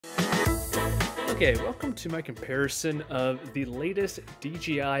Okay, welcome to my comparison of the latest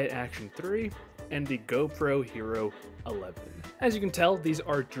DJI Action 3 and the GoPro Hero 11. As you can tell, these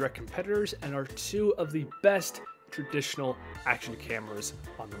are direct competitors and are two of the best traditional action cameras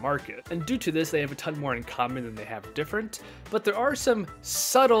on the market. And due to this, they have a ton more in common than they have different, but there are some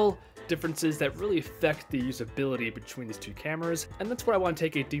subtle differences that really affect the usability between these two cameras, and that's what I want to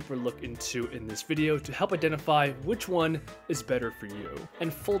take a deeper look into in this video to help identify which one is better for you.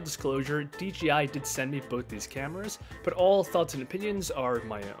 And full disclosure, DJI did send me both these cameras, but all thoughts and opinions are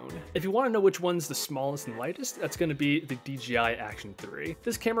my own. If you want to know which one's the smallest and lightest, that's going to be the DJI Action 3.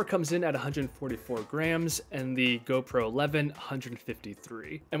 This camera comes in at 144 grams and the GoPro 11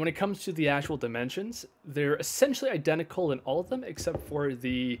 153. And when it comes to the actual dimensions, they're essentially identical in all of them except for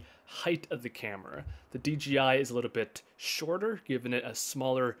the height of the camera. The DJI is a little bit shorter, giving it a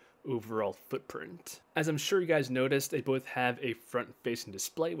smaller overall footprint. As I'm sure you guys noticed, they both have a front-facing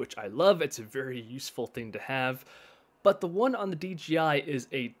display, which I love. It's a very useful thing to have. But the one on the DJI is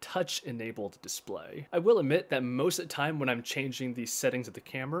a touch-enabled display. I will admit that most of the time when I'm changing the settings of the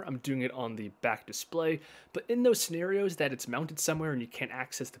camera, I'm doing it on the back display, but in those scenarios that it's mounted somewhere and you can't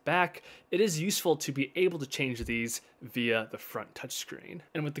access the back, it is useful to be able to change these via the front touchscreen.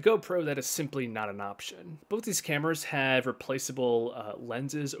 And with the GoPro, that is simply not an option. Both these cameras have replaceable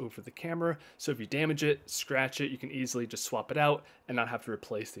lenses over the camera, so if you damage it, scratch it, you can easily just swap it out and not have to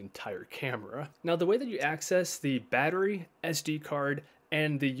replace the entire camera. Now, the way that you access the battery, SD card,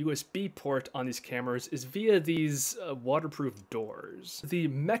 and the USB port on these cameras is via these waterproof doors. The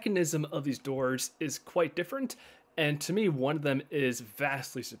mechanism of these doors is quite different, and to me, one of them is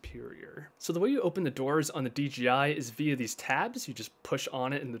vastly superior. So the way you open the doors on the DJI is via these tabs. You just push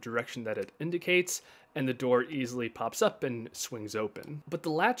on it in the direction that it indicates, and the door easily pops up and swings open. But the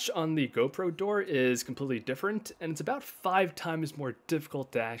latch on the GoPro door is completely different, and it's about 5 times more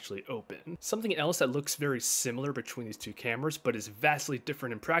difficult to actually open. Something else that looks very similar between these two cameras, but is vastly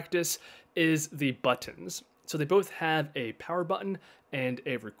different in practice, is the buttons. So they both have a power button and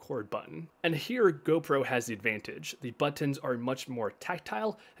a record button. And here GoPro has the advantage. The buttons are much more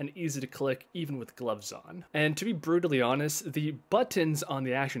tactile and easy to click even with gloves on. And to be brutally honest, the buttons on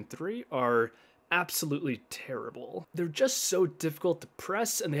the Action 3 are absolutely terrible. They're just so difficult to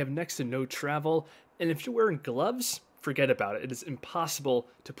press and they have next to no travel. And if you're wearing gloves, forget about it. It is impossible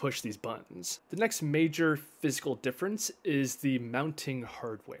to push these buttons. The next major physical difference is the mounting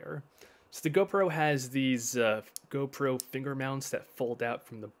hardware. So the GoPro has these GoPro finger mounts that fold out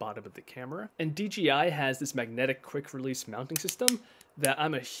from the bottom of the camera. And DJI has this magnetic quick release mounting system that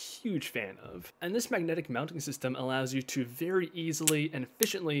I'm a huge fan of. And this magnetic mounting system allows you to very easily and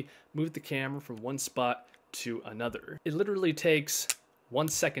efficiently move the camera from one spot to another. It literally takes 1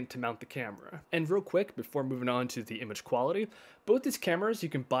 second to mount the camera. And real quick, before moving on to the image quality, both these cameras, you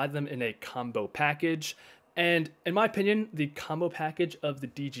can buy them in a combo package. And in my opinion, the combo package of the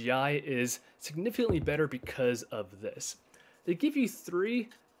DJI is significantly better because of this. They give you 3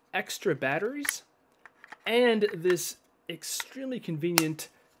 extra batteries and this extremely convenient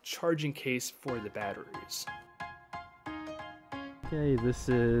charging case for the batteries. Okay, this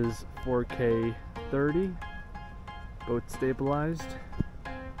is 4K 30, both stabilized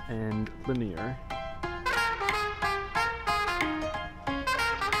and linear.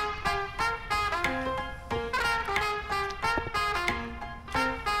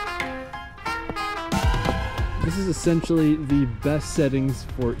 This is essentially the best settings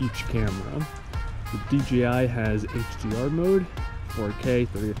for each camera. The DJI has HDR mode, 4K,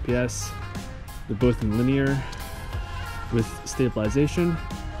 30 FPS. They're both in linear with stabilization.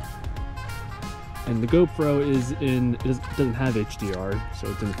 And the GoPro is in, it doesn't have HDR, so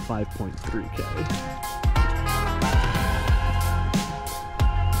it's in 5.3K.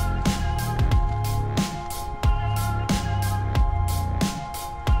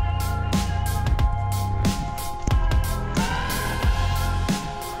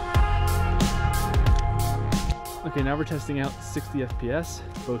 Okay, now we're testing out 60 FPS,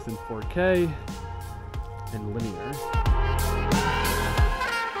 both in 4K and linear.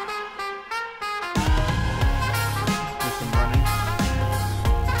 Here's some running.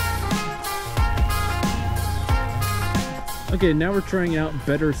 Okay, now we're trying out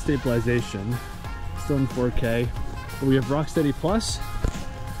better stabilization. Still in 4K. But we have Rocksteady Plus,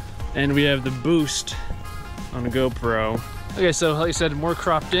 and we have the boost on the GoPro. Okay, so like I said, more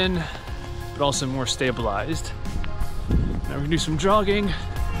cropped in, but also more stabilized. Now we can do some jogging,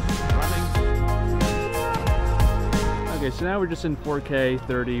 running. Okay, so now we're just in 4K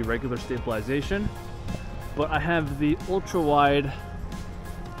 30 regular stabilization, but I have the ultra wide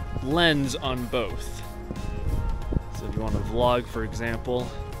lens on both. So if you want to vlog, for example,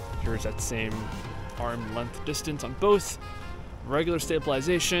 here's that same arm length distance on both, regular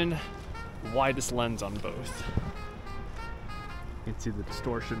stabilization, widest lens on both. You can see the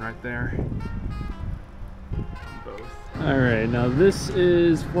distortion right there on both. All right, now this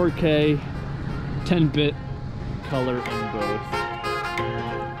is 4K, 10-bit color on both.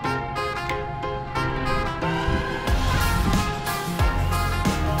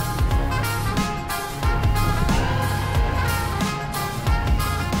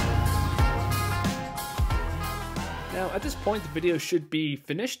 Now, at this point, the video should be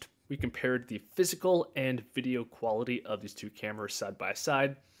finished. We compared the physical and video quality of these two cameras side by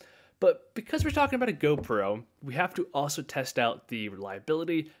side. But because we're talking about a GoPro, we have to also test out the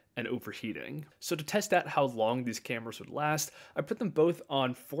reliability and overheating. So to test out how long these cameras would last, I put them both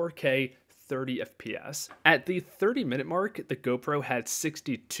on 4K 30 FPS. At the 30-minute mark, the GoPro had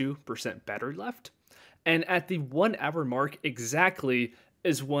 62% battery left. And at the 1 hour mark exactly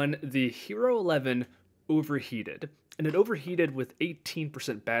is when the Hero 11 overheated. And it overheated with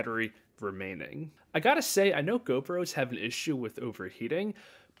 18% battery remaining. I gotta say, I know GoPros have an issue with overheating,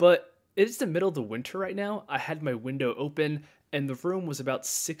 but it's the middle of the winter right now. I had my window open and the room was about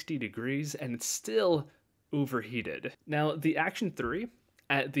 60 degrees and it's still overheated. Now, the Action 3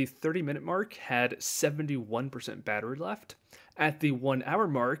 at the 30-minute mark had 71% battery left. At the 1 hour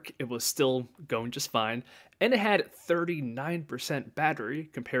mark, it was still going just fine, and it had 39% battery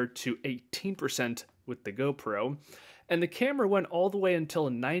compared to 18% with the GoPro. And the camera went all the way until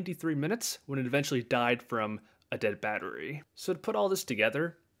 93 minutes when it eventually died from a dead battery. So to put all this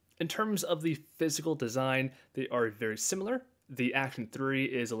together, in terms of the physical design, they are very similar. The Action 3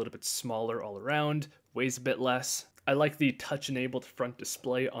 is a little bit smaller all around, weighs a bit less. I like the touch-enabled front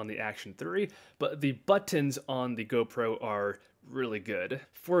display on the Action 3, but the buttons on the GoPro are really good.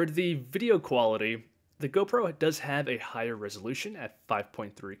 For the video quality, the GoPro does have a higher resolution at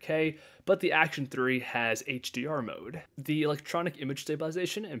 5.3K, but the Action 3 has HDR mode. The electronic image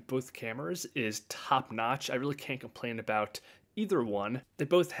stabilization in both cameras is top-notch. I really can't complain about either one. They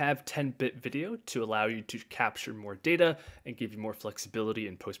both have 10-bit video to allow you to capture more data and give you more flexibility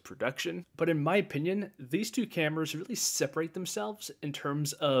in post-production. But in my opinion, these two cameras really separate themselves in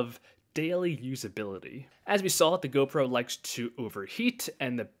terms of daily usability. As we saw, the GoPro likes to overheat,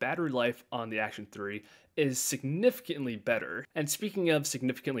 and the battery life on the Action 3 is significantly better. And speaking of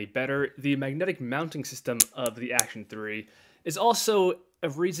significantly better, the magnetic mounting system of the Action 3 is also a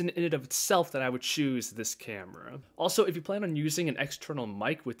reason in and of itself that I would choose this camera. Also, if you plan on using an external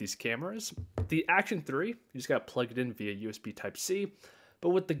mic with these cameras, the Action 3, you just gotta plug it in via USB Type-C, but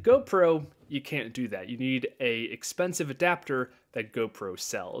with the GoPro, you can't do that. You need an expensive adapter that GoPro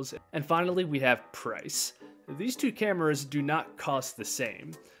sells. And finally, we have price. These two cameras do not cost the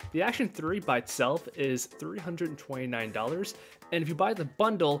same. The Action 3 by itself is $329, and if you buy the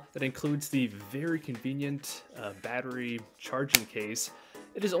bundle that includes the very convenient battery charging case,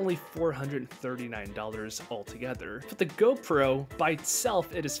 it is only $439 altogether. But the GoPro by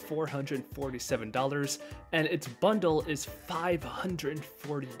itself, it is $447, and its bundle is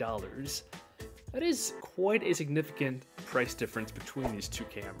 $540. That is quite a significant price difference between these two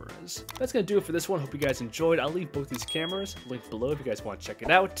cameras. That's gonna do it for this one. Hope you guys enjoyed. I'll leave both these cameras linked below if you guys want to check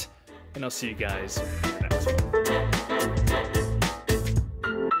it out, and I'll see you guys in the next one.